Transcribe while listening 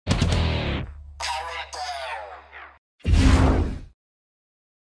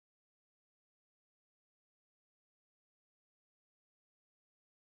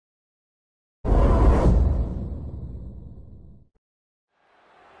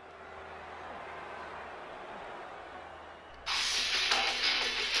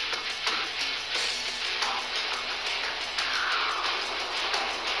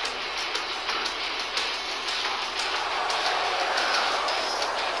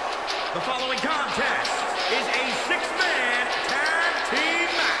The following contest is a six-man tag team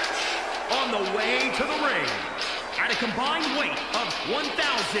match. On the way to the ring, at a combined weight of 1,018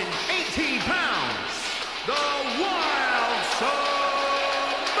 pounds, the Wild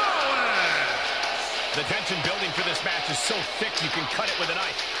Samoans. The tension building for this match is so thick you can cut it with a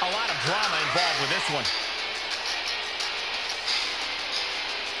knife. A lot of drama involved with this one.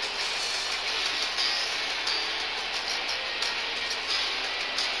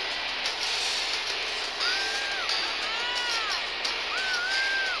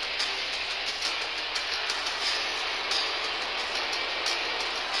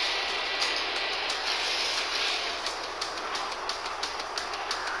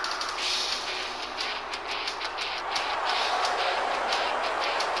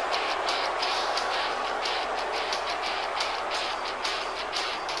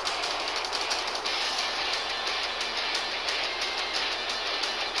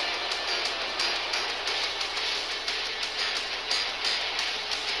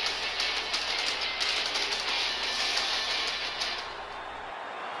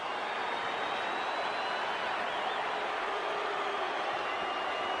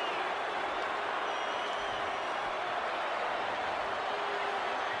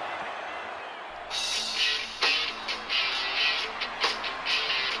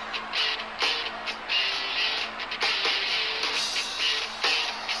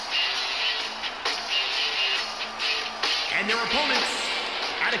 And their opponents,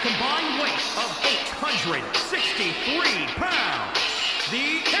 at a combined weight of 863 pounds,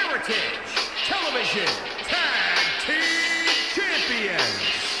 the Heritage Television Tag Team Champions,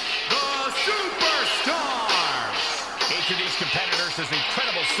 the Superstars. Each of these competitors has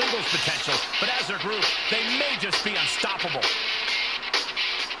incredible singles potential, but as a group, they may just be unstoppable.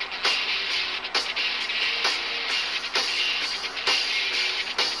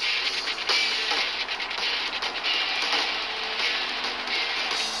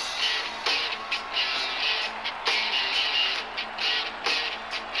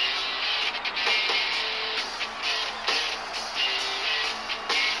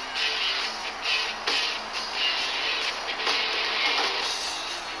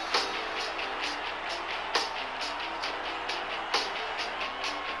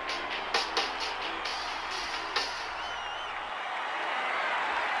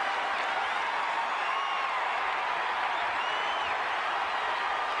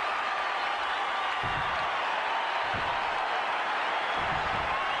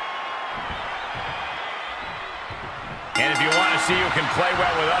 And if you want to see who can play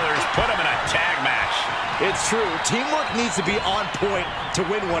well with others, put them in a tag match. It's true. Teamwork needs to be on point to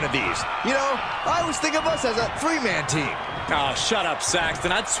win one of these. You know, I always think of us as a three-man team. Oh, shut up,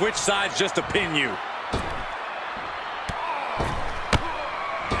 Saxton. I'd switch sides just to pin you.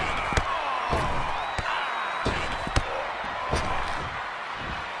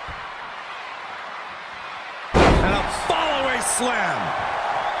 And a follow-away slam.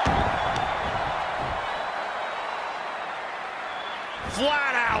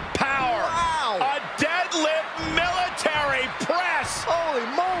 Flat-out power. Wow. A deadlift military press. Holy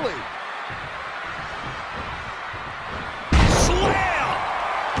moly. Slam.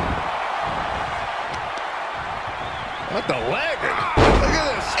 What the leg? Look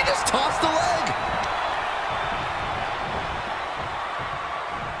at this. He just tossed the leg.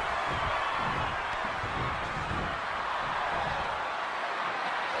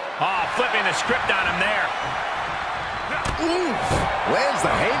 Oh, flipping the script on him there. Oof. Lands the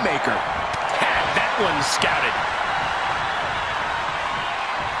haymaker. Had that one scouted.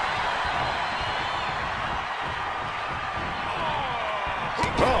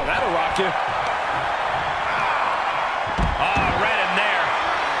 Oh, that'll rock you. Oh, right in there.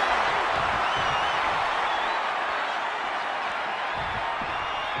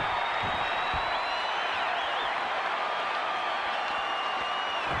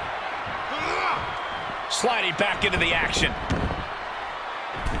 Sliding back into the action.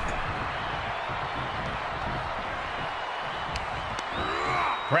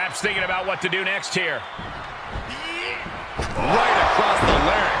 Perhaps thinking about what to do next here. Right across the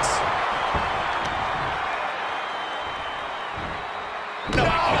larynx. No,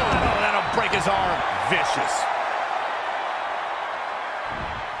 that'll break his arm. Vicious.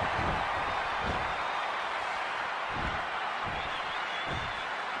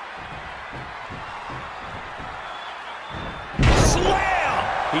 Slam!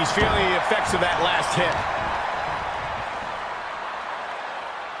 He's feeling the effects of that last hit.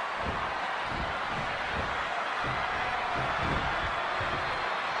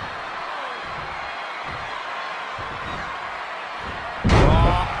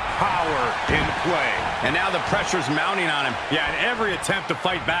 power in play. And now the pressure's mounting on him. Yeah, and every attempt to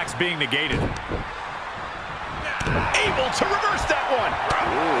fight back's being negated. Able to reverse that one.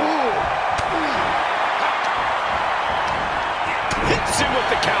 Hits him with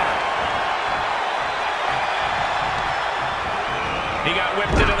the counter. He got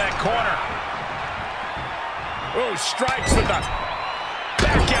whipped into that corner. Oh, strikes with the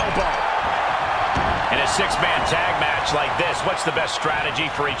back elbow. In a six-man tag match like this, what's the best strategy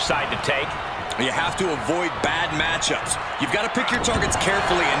for each side to take? You have to avoid bad matchups. You've got to pick your targets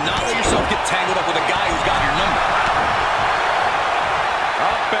carefully and not let yourself get tangled up with a guy who's got your number.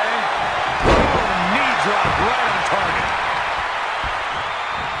 Up and knee drop right on target.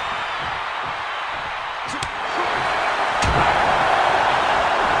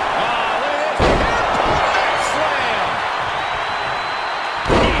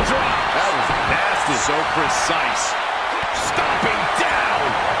 So precise. Stomping down.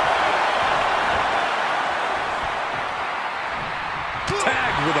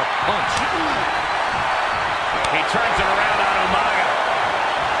 Tagged with a punch. He turns it around on Umaga.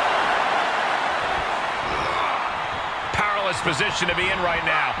 Powerless position to be in right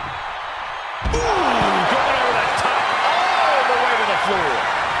now. Ooh, going over the top, all the way to the floor.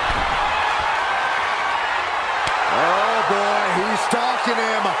 Oh, boy, he's stalking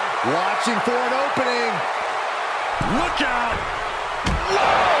him. Watching for an opening. Look out! Whoa,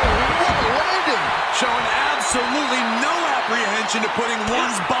 what a landing. Showing absolutely no apprehension to putting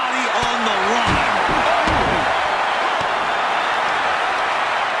one's body on the line.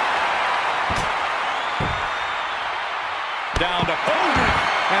 Down to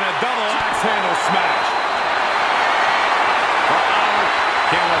and a double axe handle smash.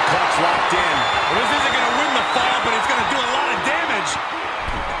 Getting the clutch locked in. Well, this isn't going to win the fall, but it's going to do a lot of damage.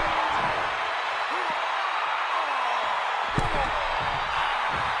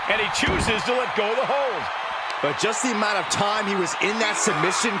 And he chooses to let go of the hold. But just the amount of time he was in that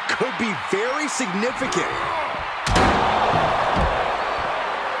submission could be very significant.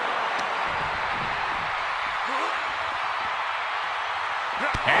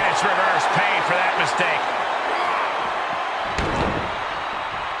 And it's reverse pain for that mistake.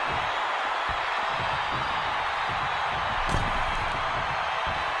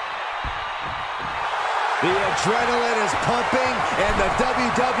 The adrenaline is pumping, and the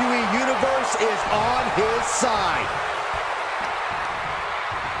WWE Universe is on his side.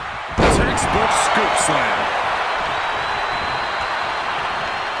 Textbook scoop slam.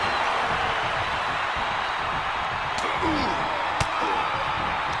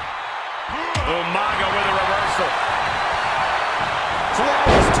 Umaga with a reversal.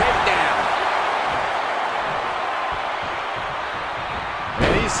 Flawless takedown.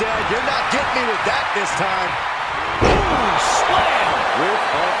 And he said, "You're not getting me with that this time." Ooh, slam With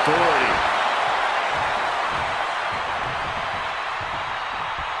authority.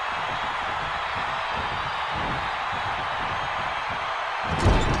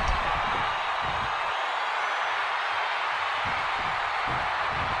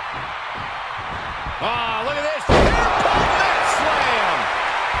 Ah, look at this. That slam.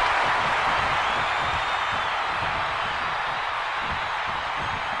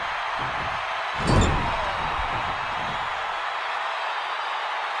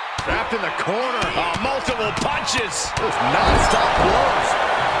 Trapped in the corner. Multiple punches. Those non-stop blows.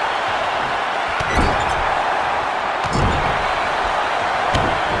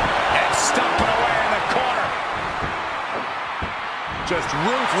 And stomping away in the corner. Just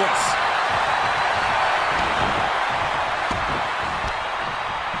ruthless.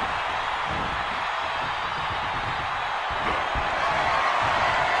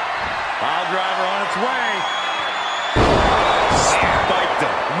 Pile driver on its way. Spiked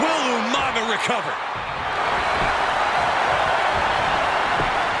him. Will Umaga recover?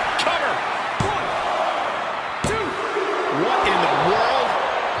 Cover. 1, 2. What in the world?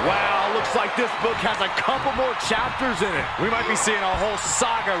 Wow, looks like this book has a couple more chapters in it. We might be seeing a whole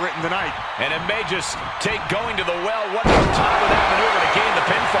saga written tonight. And it may just take going to the well one more time with that maneuver to gain the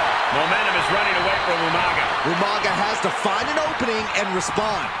pinfall. Momentum is running away from Umaga. Umaga has to find an opening and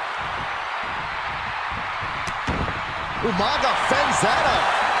respond. Umaga fends that up.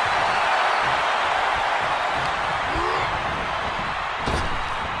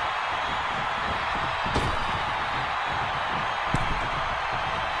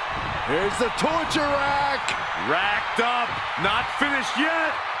 Here's the torture rack. Racked up, not finished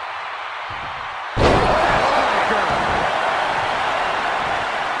yet.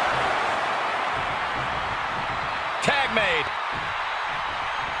 Tag made.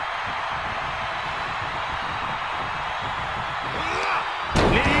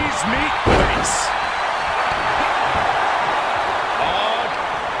 Knees meet face.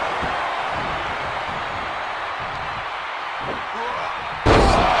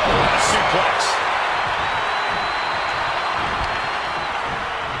 Suplex.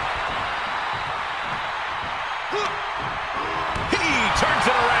 He turns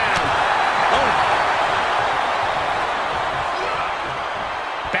it around.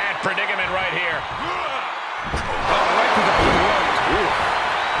 Bad predicament right here. Right to the throat.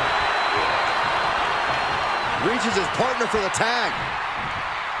 Reaches his partner for the tag.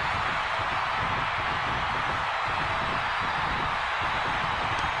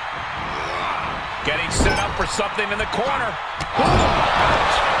 Getting set up for something in the corner.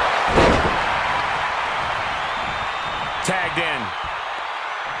 Tagged in.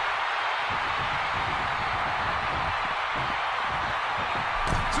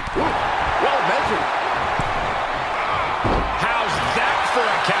 Well measured. How's that for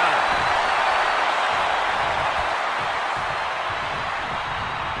a counter?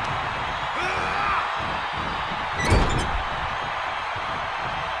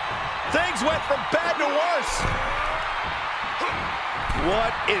 Things went from bad to worse.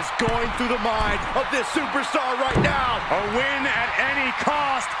 What is going through the mind of this superstar right now? A win at any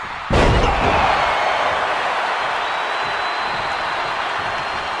cost.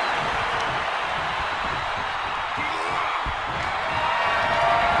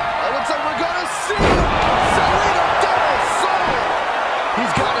 It looks like we're gonna see Selena double soul.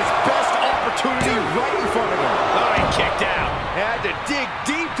 He's got his best opportunity right in front of him. Oh, he kicked out. Had to dig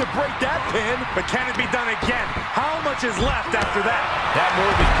deep to break that pin, but can it be done again? How much is left after that? That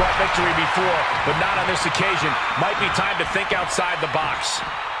move has brought victory before, but not on this occasion. Might be time to think outside the box.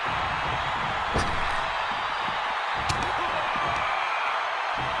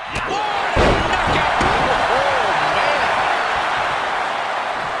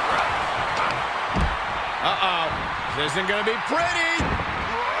 Uh-oh. This isn't gonna be pretty.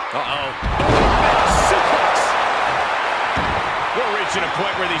 Uh-oh. Suplex. We're reaching a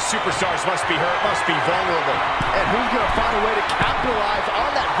point where these superstars must be hurt, must be vulnerable. And who's gonna find a way to capitalize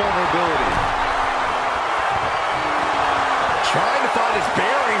on that vulnerability? Trying to find his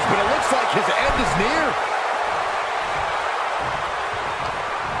bearings, but it looks like his end is near.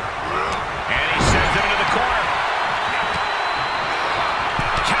 And he sends it into the corner.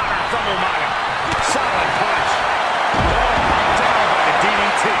 Counter from Umaga. Solid punch. Oh, down by the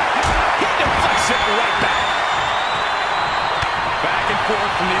DDT. He deflects it right back. Back and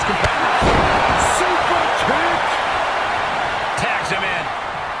forth from these competitors. Super kick. Tags him in.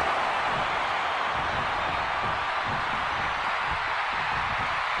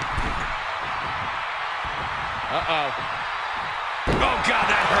 Uh-oh. Oh, God,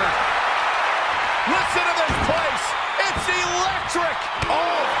 that hurt. Listen to this place. It's electric.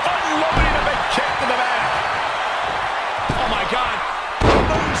 Oh, unloading a big kick to the back. Oh, my God.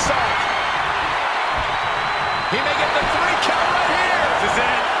 Moonsault. He may get the 3 count right here. This is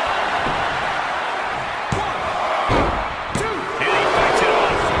it. 1, 2. And he fights it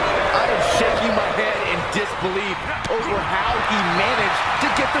off. I am shaking my head in disbelief over how he managed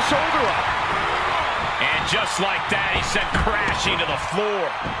to get the shoulder up. And just like that, he sent crashing to the floor.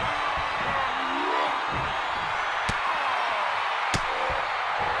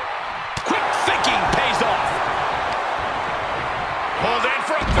 Quick thinking pays off. Pulled in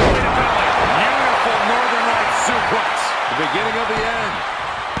for a belly to belly. Beautiful Northern Lights suplex. The beginning of the end.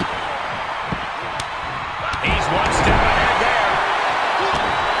 He's one step ahead there.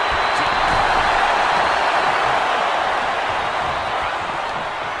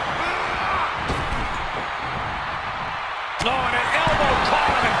 Oh, and an elbow caught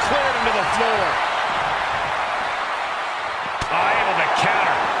him and cleared him to the floor. Able to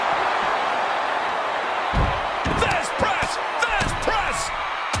counter. This press! This press!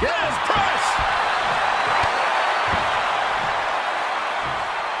 This press!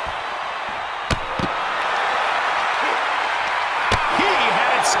 He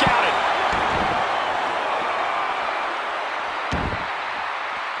had it scouted.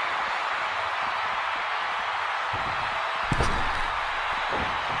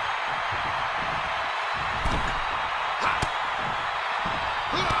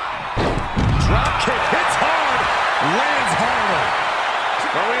 Drop kick hits hard. Lands harder.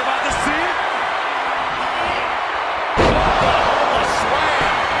 Are we about to see it? Oh, a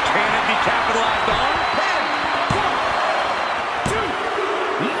slam. Can it be capitalized on? Pin. 1, 2.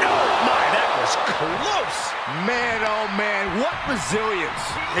 No, my, that was close. Man, oh man, what resilience.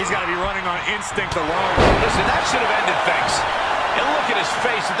 He's got to be running on instinct alone. Listen, that should have ended things. And look at his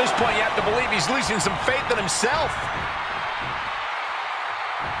face. At this point, you have to believe he's losing some faith in himself.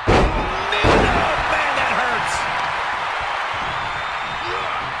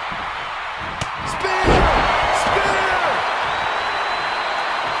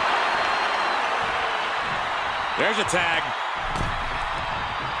 There's a tag.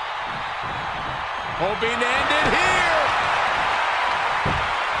 Hoping to end it here.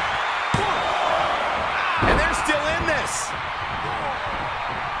 And they're still in this.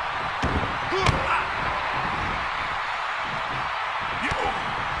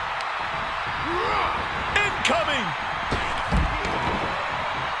 Incoming.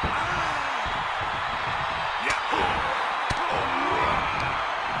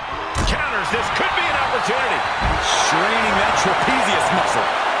 Counters. This could be an opportunity. Straining that trapezius muscle.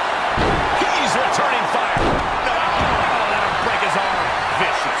 He's returning fire. No, that'll break his arm.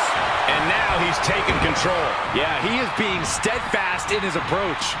 Vicious. And now he's taken control. Yeah, he is being steadfast in his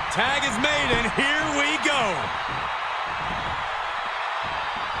approach. Tag is made, and here we go.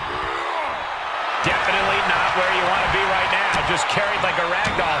 Definitely not where you want to be right now. Just carried like a rag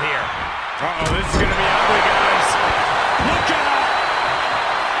doll here. Uh-oh, this is going to be ugly, guys. Look out!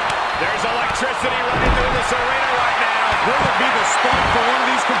 There's electricity running through this arena right now. Will it be the spark for one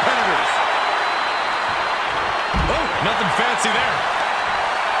of these competitors? Oh, nothing fancy there.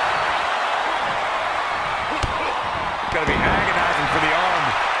 Gotta be agonizing for the arm.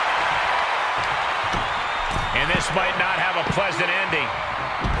 And this might not have a pleasant ending.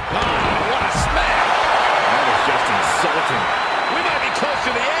 Oh, what a smash! That was just insulting. We might be close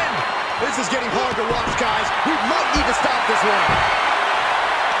to the end. This is getting hard to watch, guys. We might need to stop this one.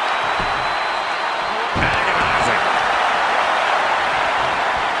 Agonizing.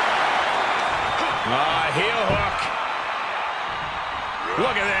 Heel hook.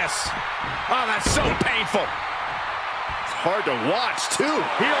 Look at this. Oh, that's so painful. It's hard to watch, too.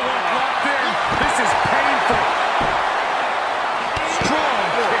 Heel hook locked in. This is painful. Strong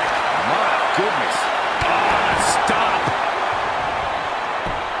kick. My goodness. Stop.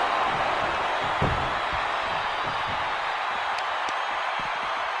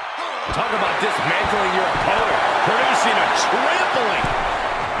 Talk about dismantling your opponent. Producing a trampling.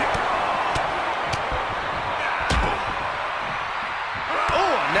 Oh,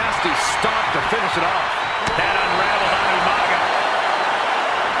 a nasty stop to finish it off. That unraveled on Umaga.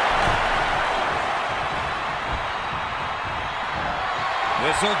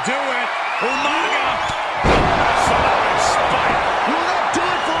 This'll do it. Umaga. Samoan spike. Will that do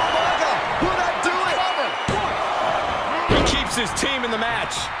it for Umaga? Will that do it? He keeps his team in the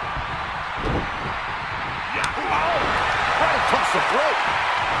match. Right across the throat.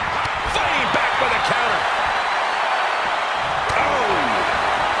 Fighting back with a counter.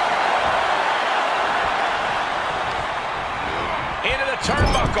 Into the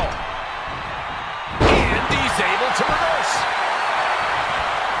turnbuckle. And he's able to reverse.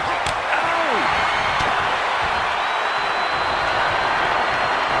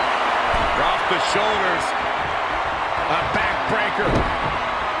 Drop the shoulders. A backbreaker.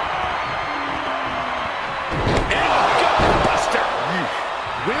 And a buster.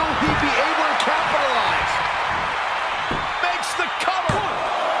 Will he be able to capitalize? Makes the cover.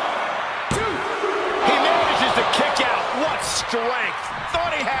 1, 2. He manages to kick out. What strength.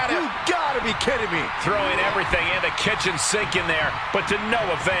 Thought he had it. You gotta be kidding me. Throwing everything in the kitchen sink in there, but to no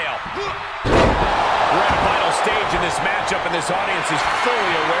avail. We're at a final stage in this matchup, and this audience is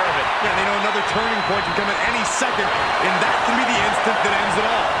fully aware of it. Yeah, they know another turning point can come at any second, and that can be the instant that ends it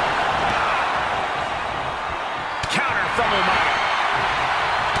all. Counter from Umaga.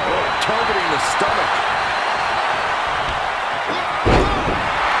 Oh, targeting the stomach.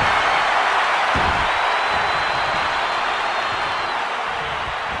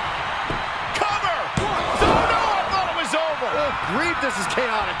 Cover! Oh, no, I thought it was over. Oh, grief, this is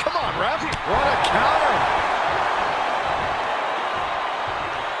chaotic. Come on, ref. What a counter.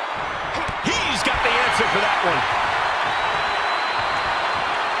 He's got the answer for that one.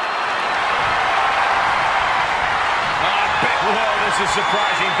 Whoa, this is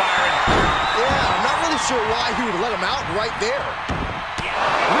surprising, Byron. Yeah, I'm not really sure why he would let him out right there.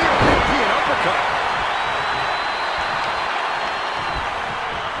 Rear European uppercut.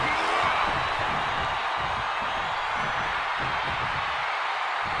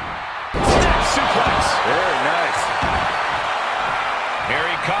 Snap suplex. Very nice. Here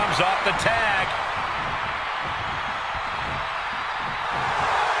he comes off the tag.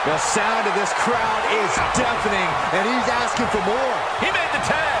 The sound of this crowd is deafening, and he's asking for more. He made the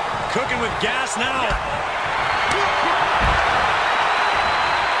tag. Cooking with gas now.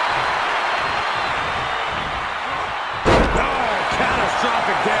 Oh,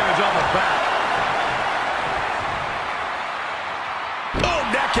 catastrophic damage on the back. Oh,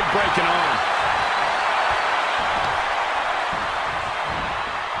 that can break an arm.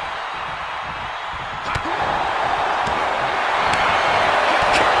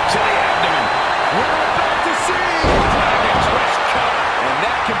 Kick to the abdomen. We're about to see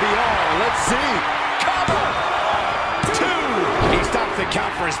can be all. Let's see. Cover. 2. He stops the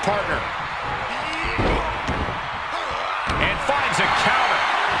count for his partner. And finds a counter.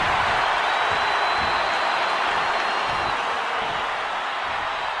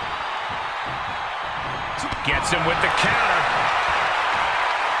 Gets him with the counter.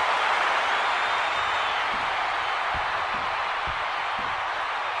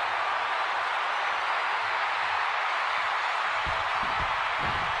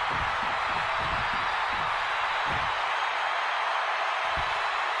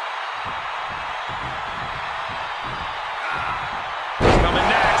 Coming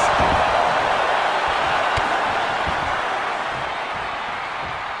next.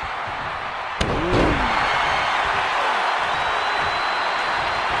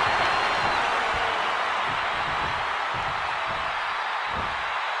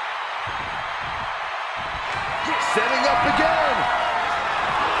 Setting up again.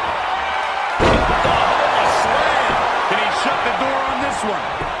 A slam. Can he shut the door on this one?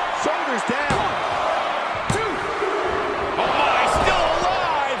 Shoulders down. 2. Oh my, still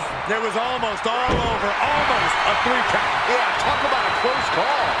alive. It was almost all over. Almost a 3 count. Yeah, talk about a close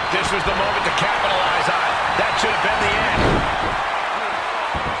call. This was the moment to capitalize on. That should have been the end.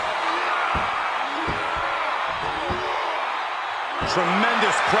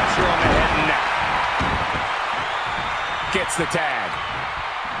 Tremendous pressure on the head and neck. Gets the tag.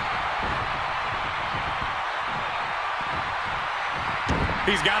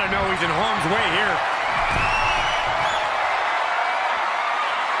 He's got to know he's in harm's way here.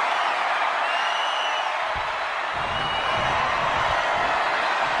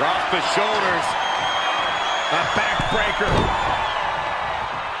 Off the shoulders. A backbreaker.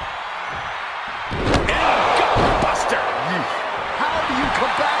 And a gutbuster. How do you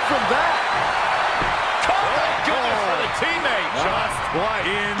come back from that? Goodness for the teammate. Just what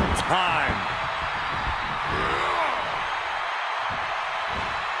in time.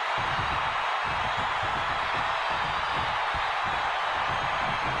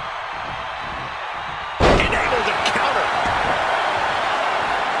 Enabled to counter.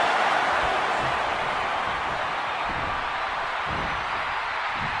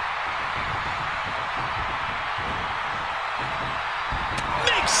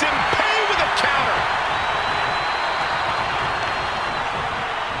 Makes him pay with a counter.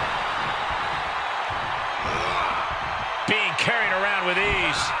 Being carried around with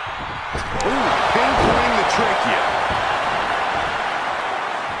ease. Ooh, pinpointing the trachea.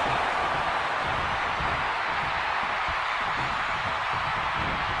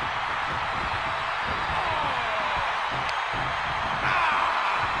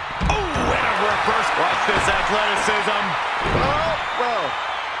 Oh, and a reverse. Watch this athleticism. Oh.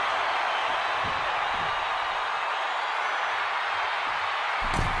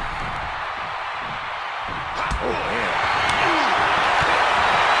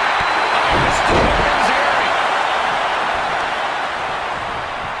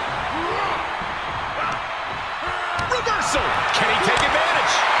 Reversal. Can he take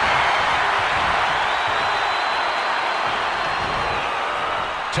advantage?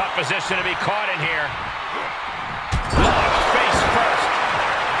 Tough position to be caught in here. Launched face first.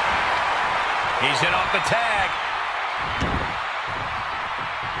 He's in off the tag.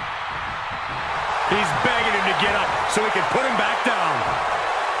 He's begging him to get up so he can put him back down.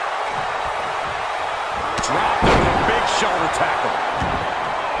 Dropped him with a big shoulder tackle.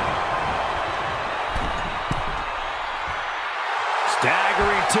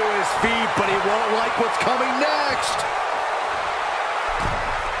 Staggering to his feet, but he won't like what's coming next.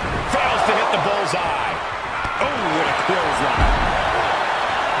 Fails to hit the bullseye. Oh, what a clothesline.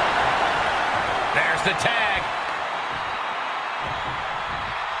 There's the tag.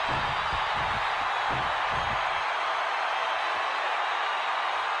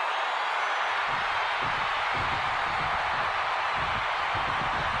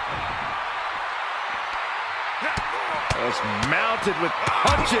 Just mounted with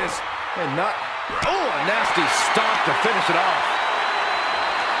punches and not... Oh, a nasty stomp to finish it off.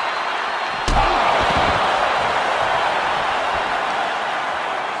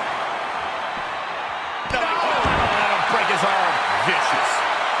 That'll break his arm. Vicious.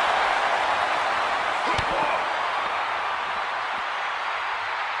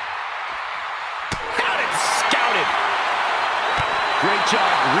 Got it scouted. Great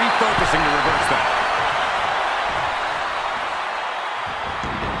job refocusing to reverse that.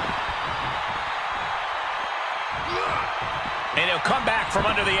 And he'll come back from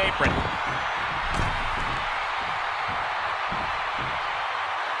under the apron.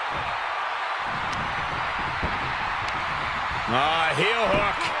 Heel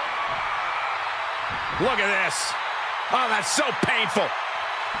hook. Look at this. Oh, that's so painful.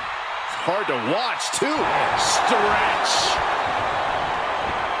 It's hard to watch, too. Stretch.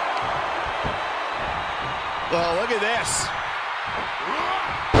 Well, look at this.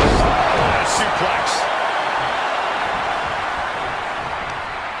 Oh, a suplex.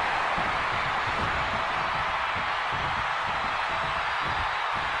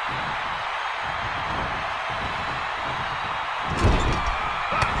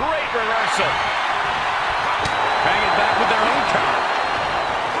 Great reversal. Hanging back with their own counter.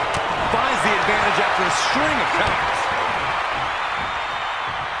 Finds the advantage after a string of counters.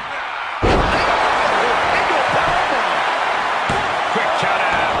 Quick count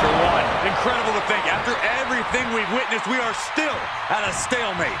out after one. Incredible to think, after everything we've witnessed, we are still at a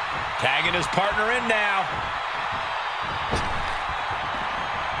stalemate. Tagging his partner in now.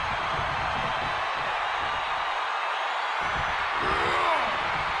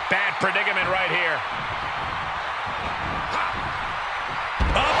 Bad predicament right here.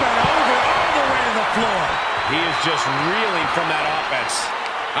 Up and over, all the way to the floor. He is just reeling from that offense.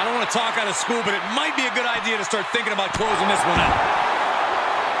 I don't want to talk out of school, but it might be a good idea to start thinking about closing this one out.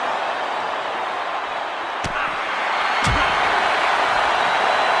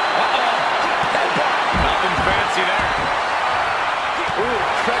 Nothing fancy there. Ooh,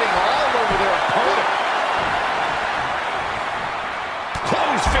 treading all over their opponent.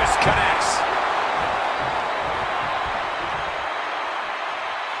 Closed fist connects.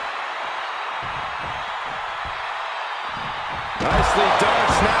 Nicely done.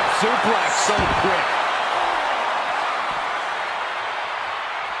 Snap suplex. So quick.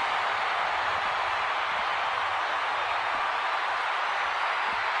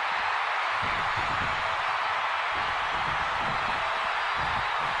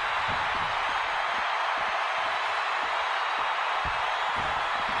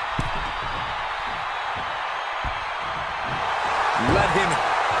 Let him.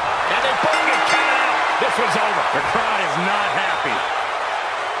 And they both get counted out. This one's over. The crowd is not happy.